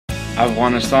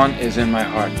Afghanistan is in my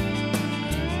heart.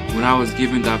 When I was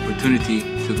given the opportunity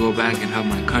to go back and help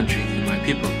my country and my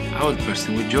people, I was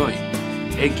bursting with joy.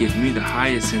 It gives me the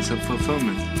highest sense of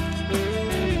fulfillment.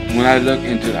 When I look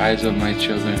into the eyes of my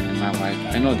children and my wife,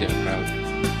 I know they're proud.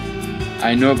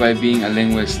 I know by being a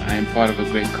linguist, I am part of a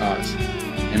great cause.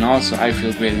 And also I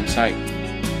feel great inside,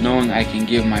 knowing I can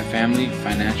give my family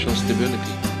financial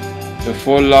stability. The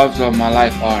four loves of my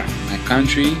life are my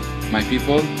country, my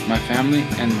people, my family,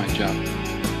 and my job.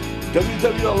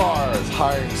 WWLR is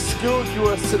hiring skilled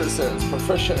U.S. citizens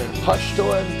proficient in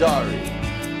Pashto and Dari.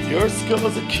 Your skill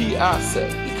is a key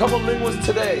asset. Become a linguist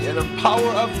today and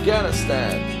empower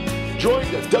Afghanistan. Join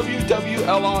the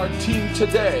WWLR team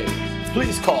today.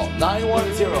 Please call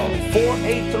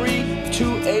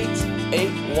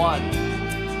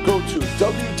 910-483-2881. Go to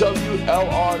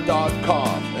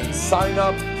WWLR.com and sign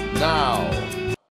up now.